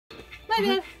My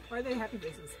bad. Why are they happy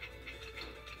faces?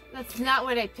 That's not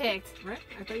what I picked. Right?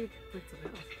 I thought you picked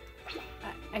something else.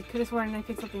 I could have sworn I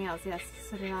picked something else. Yes,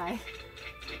 so did I.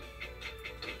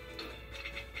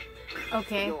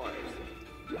 Okay. Yours.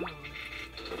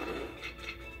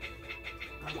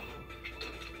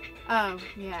 Oh,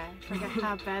 yeah. I forgot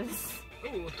how bad it is.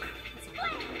 Ooh.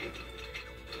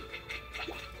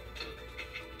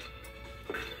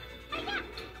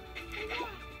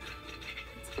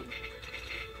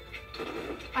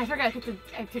 I forgot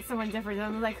I picked someone different.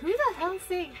 And I'm like, who the hell is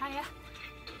saying hiya?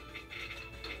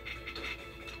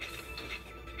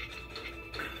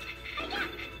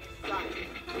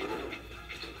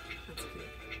 That's cute.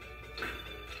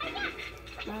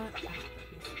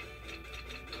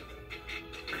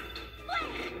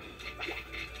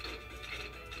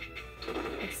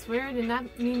 I swear I did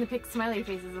not mean to pick smiley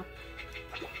faces.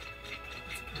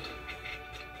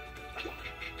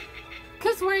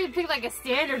 Could swear you picked like a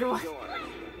standard one.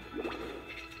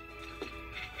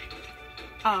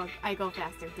 Oh, I go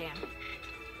faster, damn. Here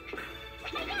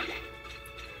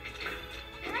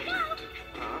I go.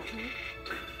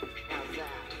 How's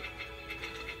that?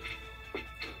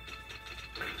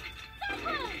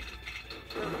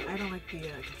 I don't like the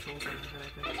controls that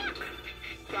I picked.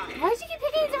 Why did you keep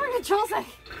picking a different control set?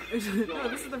 No,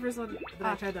 this is the first one that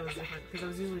I tried that was different, because I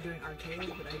was usually doing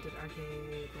arcade, but I did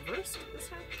arcade reversed this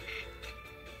time.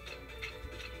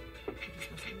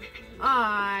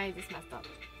 I just messed up.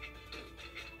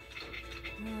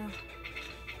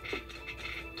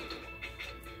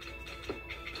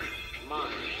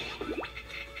 Mine.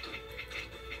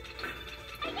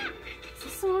 Is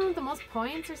this the one with the most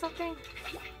points or something? I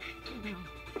don't know.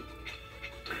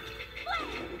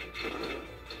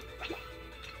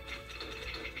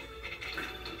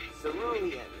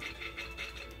 Cerulean.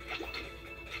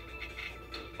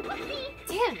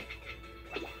 Damn it!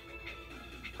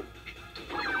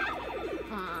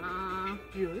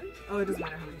 Yours? Oh, it doesn't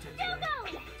matter how many times you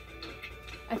do it.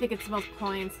 I think it's the most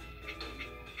points.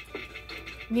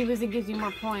 Me losing gives you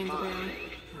more points,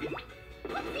 apparently.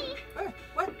 Hey,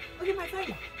 what? Look at my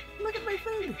thing! Look at my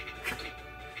thing!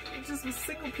 It's just with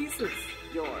single pieces.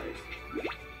 Yours.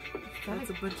 That's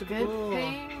a bunch of good bull.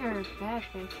 thing or a bad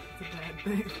thing? It's a bad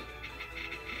thing.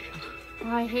 Oh,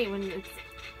 I hate when it's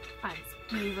I'm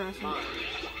speed rushing. Mine.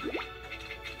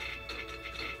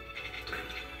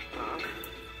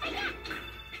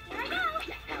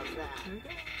 How's that? There we go.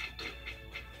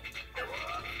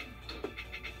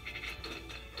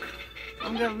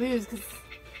 I'm gonna lose because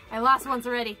I lost once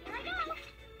already.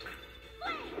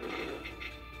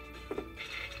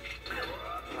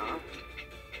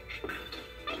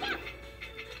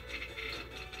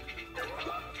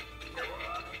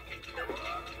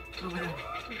 Oh my god.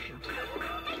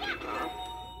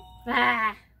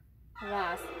 Ah! I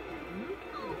lost.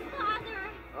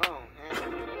 Oh,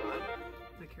 hang on.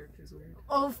 My character's weird.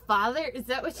 Oh, father? Is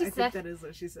that what she I said? think that is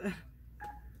what she said.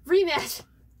 Rematch!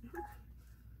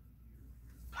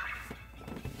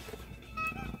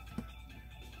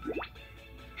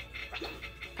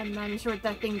 I'm not even sure what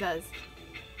that thing does.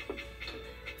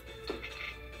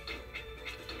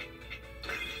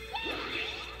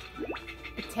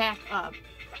 Attack up.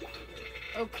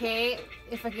 Okay,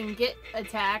 if I can get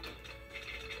attack.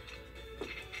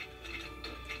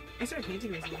 I started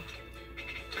painting recently.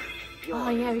 Oh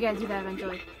yeah, we gotta do that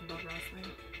eventually. Bob Ross thing.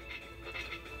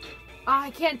 Oh, I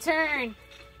can't turn!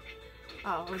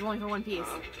 Oh, it was only for one piece.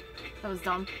 That was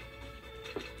dumb.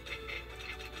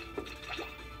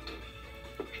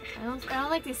 I don't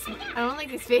like these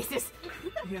faces.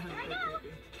 Yeah, they're creepy.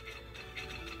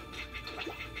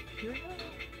 Here we go.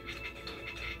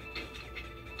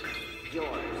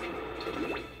 Yours.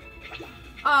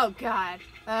 Oh god.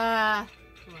 Come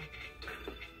on.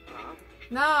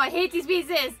 No, I hate these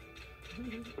pieces!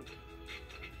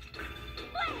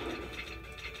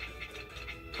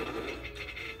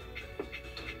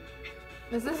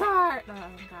 This is hard!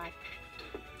 Oh god.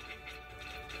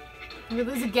 I'm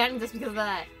gonna lose again just because of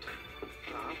that.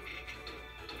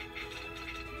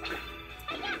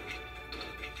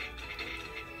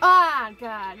 Ah,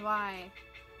 god, why?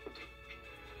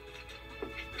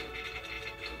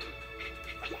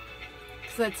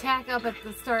 So attack up at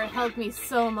the start helped me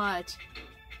so much.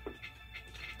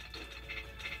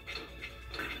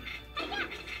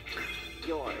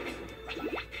 Yours.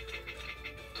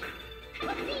 Here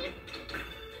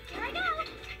I go.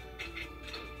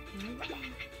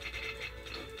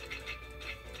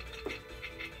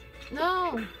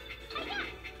 No!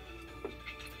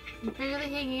 I'm barely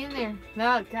hanging in there.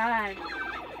 Oh god.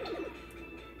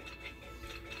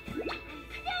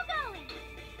 Still going.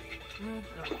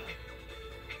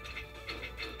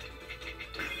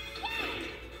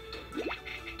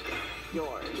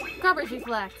 Garbage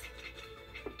reflect.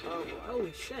 Oh boy.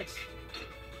 Holy shit.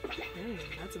 Dang,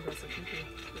 that's impressive. Thank you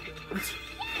for doing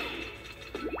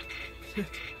that.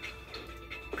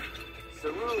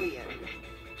 Cerulean.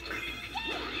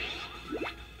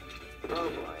 Oh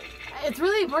boy. It's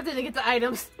really important to get the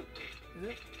items. Is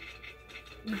it?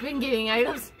 You've been getting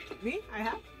items. Me? I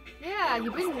have? Yeah,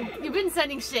 you've been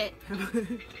sending shit. Yep.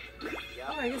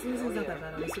 Oh, I guess losing's not that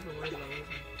bad. I was super worried about losing.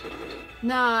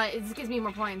 Nah, it just gives me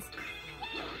more points.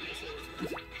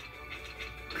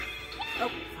 Oh, fuck.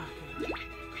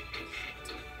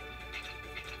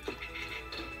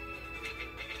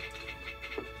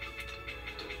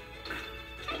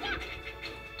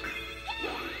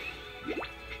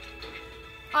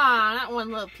 Ah, not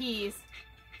one little piece.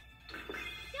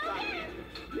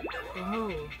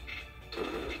 Oh.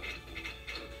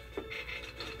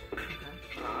 Okay.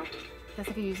 Guess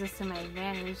I could use this to my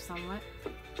advantage somewhat.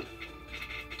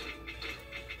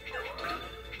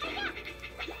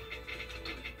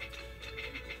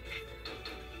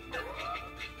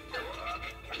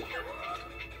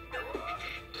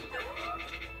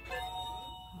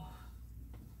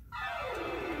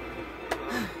 Is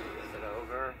it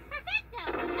over?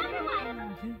 Perfecto! Number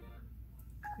one!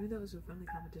 Even though it was a friendly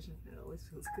competition, it always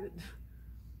feels good.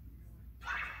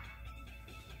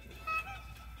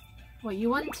 What, you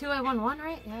won 2, I won 1,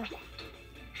 right? Yeah. I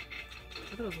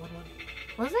thought it was 1-1.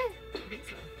 Was it? I think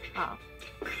so. Oh.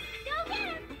 Go get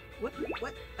him! What?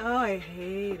 What? Oh, I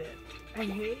hate it. I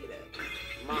hate it.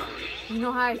 Mine. You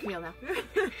know how I feel now.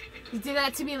 You did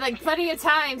that to me like plenty of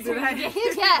times. Did I?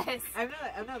 Yes. I'm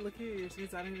not looking at your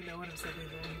screens. I don't even know what I'm sending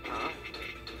there.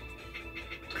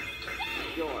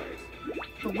 Yours.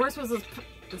 The worst was those.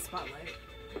 The spotlight.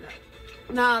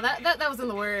 No, that wasn't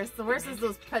the worst. The worst is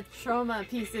those Petroma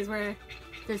pieces where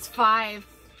there's 5.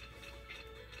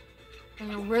 And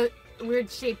they're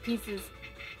weird shaped pieces.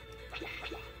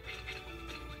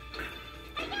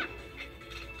 I'm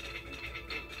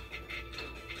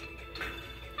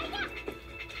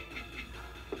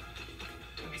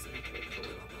just gonna put a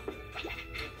lid on that.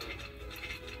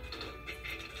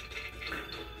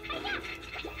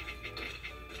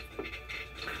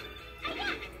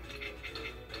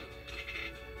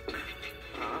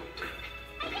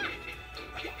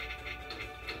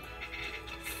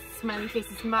 Smiley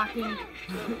faces mocking. Here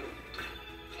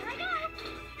I go!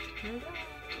 Here we go.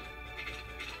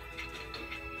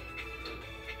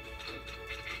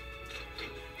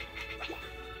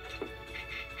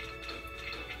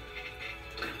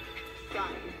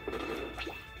 Done.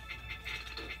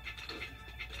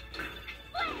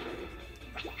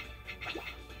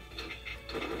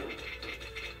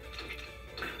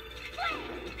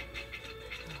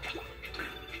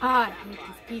 Ah, I hate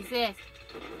these pieces.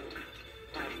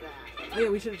 How's that? Oh yeah,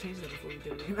 we should have changed that before we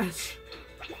did the rematch.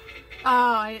 Oh,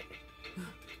 I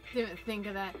didn't think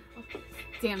of that. Oh,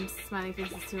 damn, smiley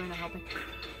faces too are not helping.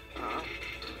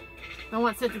 I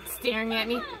want something staring at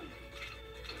me.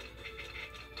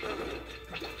 Done.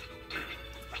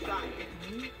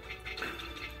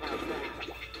 How's that?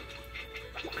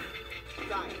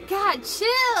 Done. God,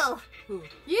 chill! Who?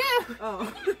 You!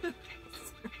 Oh.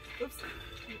 Oops.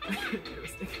 Made a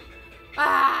mistake.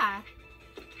 Ah!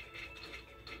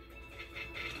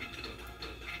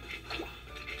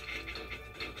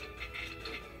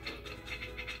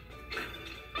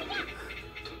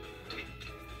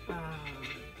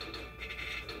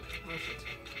 Oh shit.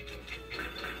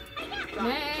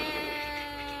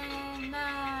 Man,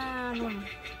 nah, no.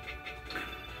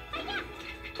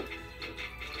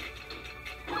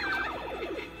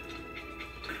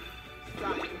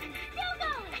 Done. Still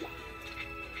going!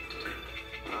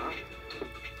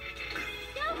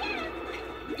 Go get him!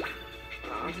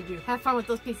 What'd you do? Have fun with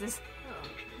those pieces. Oh,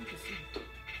 interesting.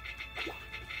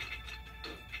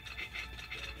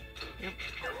 Yep.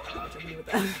 Jump me with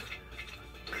that.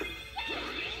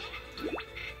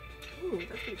 Ooh,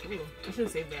 that's pretty cool. I should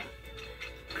have saved that.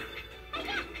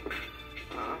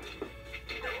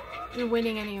 You're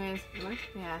winning anyways. Am I?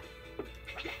 Yeah.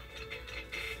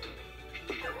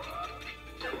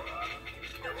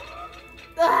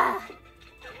 Ah!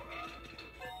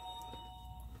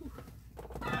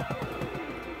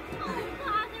 Oh,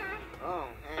 bother! Oh,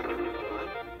 hang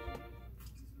on.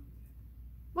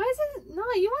 Why is it? No,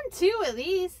 you won 2 at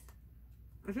least.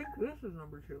 I think this is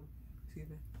number 2. Excuse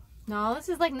me. No, this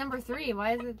is like number 3.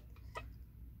 Why is it?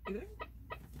 You think?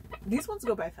 These ones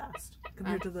go by fast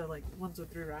compared to the like ones with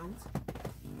 3 rounds.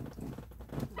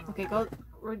 Okay, go.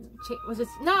 Was it?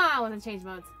 No, I wasn't change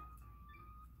modes.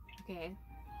 Okay,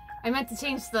 I meant to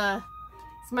change the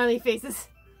smiley faces.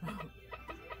 We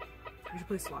should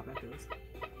play swap after this.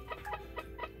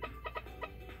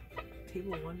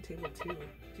 table 1, table 2. Do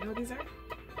you know what these are?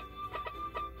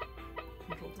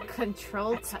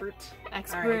 Control expert.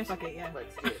 Expert. Alright, fuck it, yeah.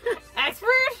 Let's do this. Expert?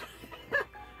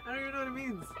 I don't even know what it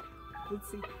means. Let's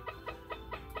see.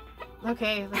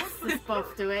 Okay, let's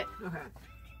both do it. Okay.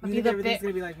 I'll You be think the everything's bit-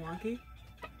 gonna be like wonky?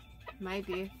 Might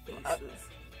be. Faces.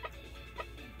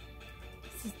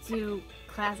 Let's just do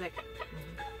classic.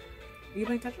 Are you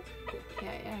playing Tetris?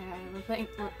 Yeah. We're playing.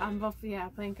 I'm both. Yeah,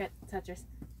 playing Tetris.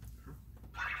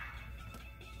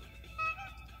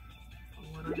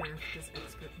 What on earth does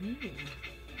expert mean?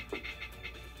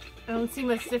 I don't see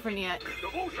much different yet.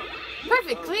 Devotion.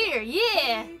 Perfect, clear,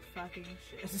 yeah. Holy fucking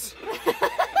shit. Jesus Christ.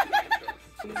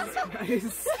 Try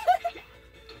this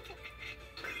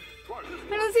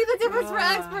I don't see the difference for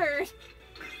Ah. expert.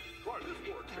 Try this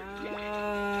board trick.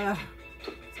 Sorry,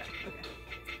 okay.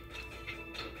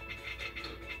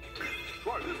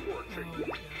 Try this board Oh trick. my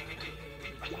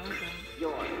god.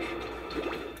 Yours.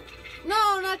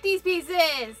 No, not these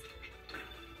pieces.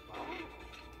 Oh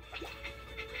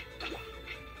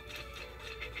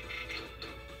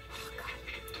god.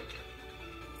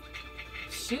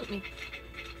 Shoot me.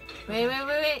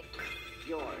 Wait.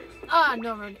 Yours. Oh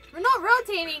no, we're not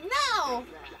rotating. No.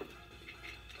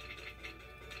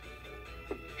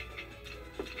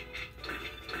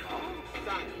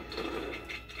 Done.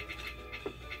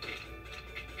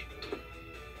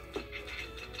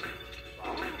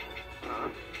 Huh?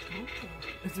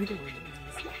 Let's make it one of these.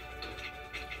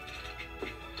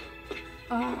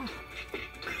 Oh,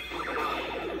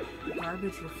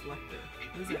 Garbage reflector.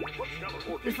 What is that even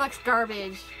mean? reflects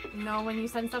garbage. You know when you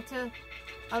send stuff to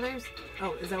others.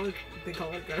 Oh, is that what they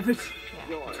call it? Garbage?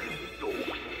 Yeah. Yours.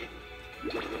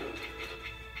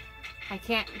 I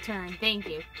can't turn. Thank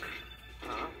you.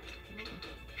 Huh?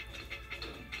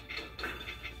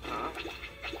 Huh?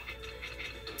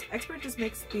 Expert just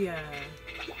makes the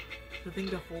thing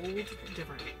to hold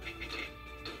different.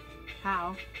 How?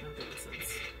 I don't think that makes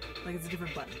sense. Like it's a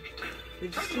different button. They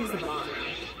just choose the button.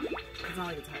 It's not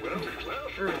like it's hard.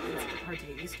 Or it's hard to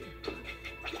get used to.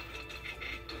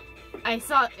 I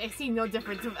see no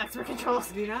difference with expert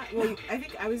controls. Do you not? Well, I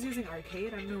think I was using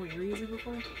arcade. I don't know what you were using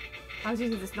before. I was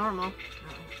using this normal.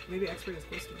 Oh, maybe expert is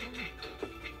supposed to be normal.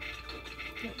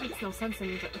 It makes no sense to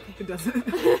me, but okay. It doesn't.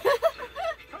 Well,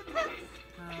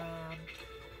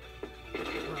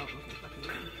 okay, fucking.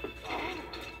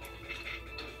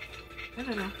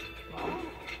 No.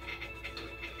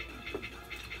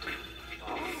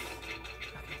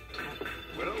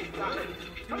 Well done.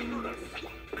 Tenderness.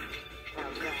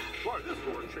 How's that? Try this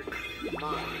board trick.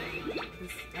 Mine.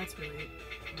 That's really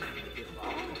not ideal.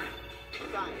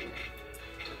 Done.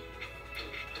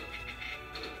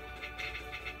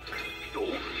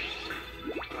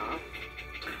 Huh?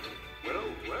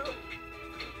 Well.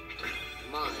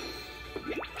 Mine.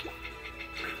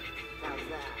 How's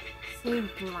that? Say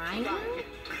blind? Done.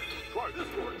 Try this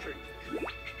board trick.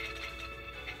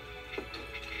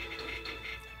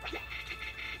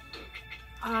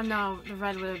 Oh no, the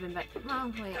red would have been better.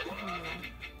 No, wait.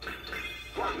 Anyway.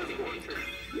 Try this board trick.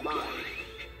 Mine.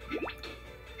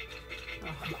 Oh.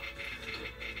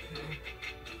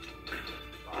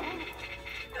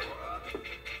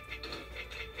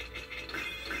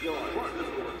 Yours. Try this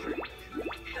board trick.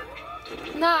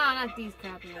 No, not these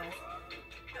crappy ones.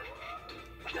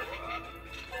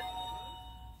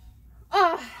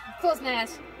 Oh, close match.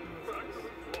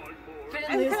 But I it,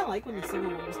 kind lose. of like when the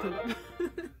single ones come up.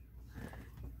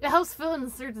 It helps fill in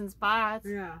certain spots.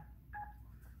 Yeah.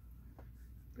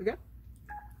 Okay.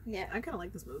 Yeah. I kind of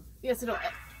like this move. Yes, it'll.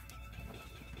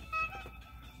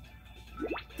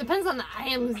 Depends on the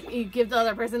items you give the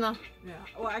other person, though. Yeah.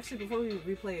 Well, actually, before we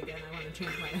replay again, I want to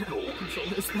change my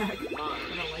controllers back. I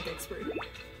don't like expert.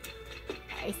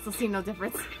 I still see no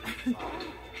difference. The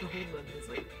hold button is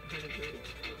like hard to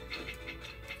reach.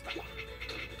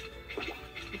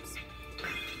 Oops.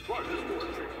 Try this board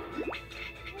trick.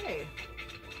 Hey.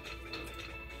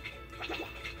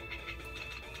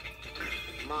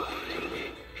 Mine.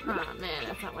 Oh man,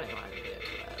 that's not what I wanted to do.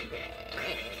 Okay.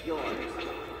 Yours.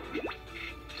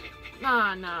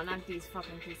 No, not these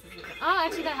fucking pieces. Oh,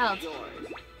 actually, that helped. Yours.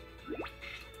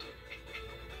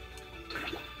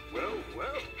 Well.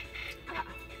 Ah,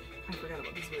 I forgot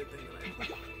about this weird thing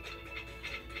that I.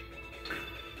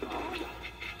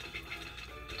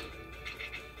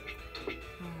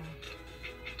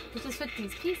 You just fit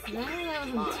these pieces.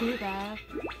 That wasn't too bad.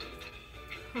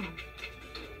 Huh.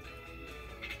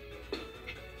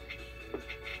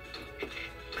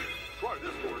 Try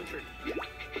this board trick.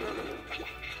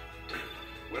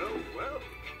 Well.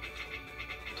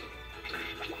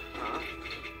 Huh?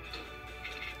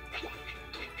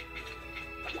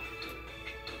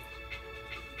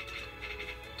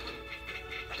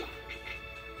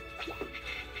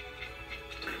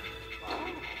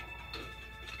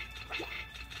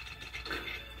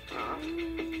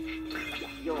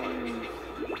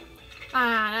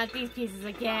 get these pieces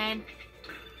again.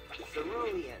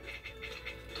 Cerulean.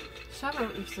 Shut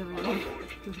up, you cerulean.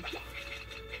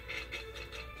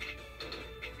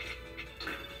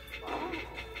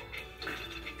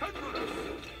 Tetris.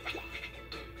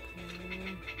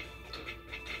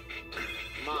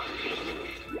 Mine.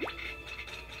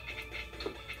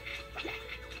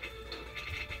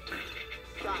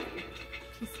 Shine.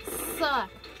 Pieces suck.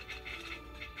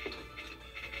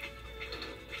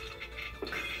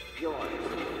 Yours.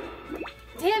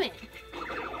 Damn it!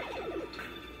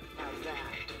 How's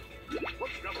that?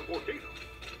 What's number 14?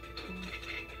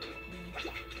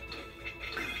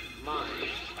 Mine.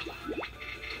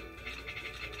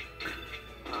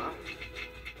 Huh?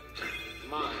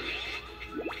 Mine.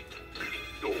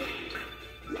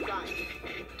 Shine.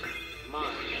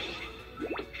 Mine.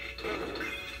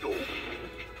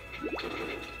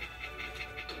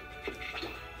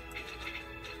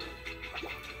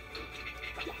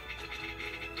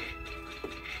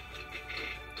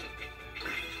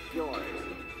 Yours.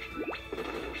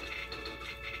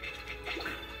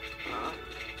 Huh?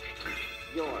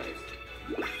 Yours.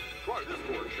 Try this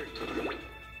for a change.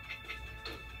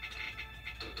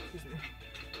 Excuse me.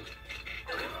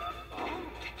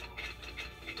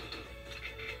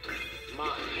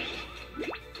 Mine.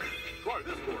 Try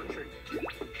this for a change.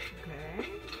 Okay.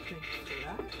 Thank you for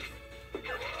that.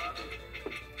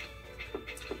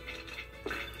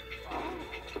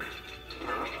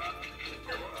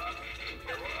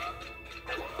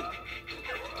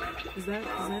 Does that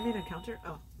mean a counter?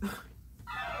 Oh.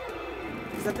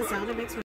 Is that the sound it makes when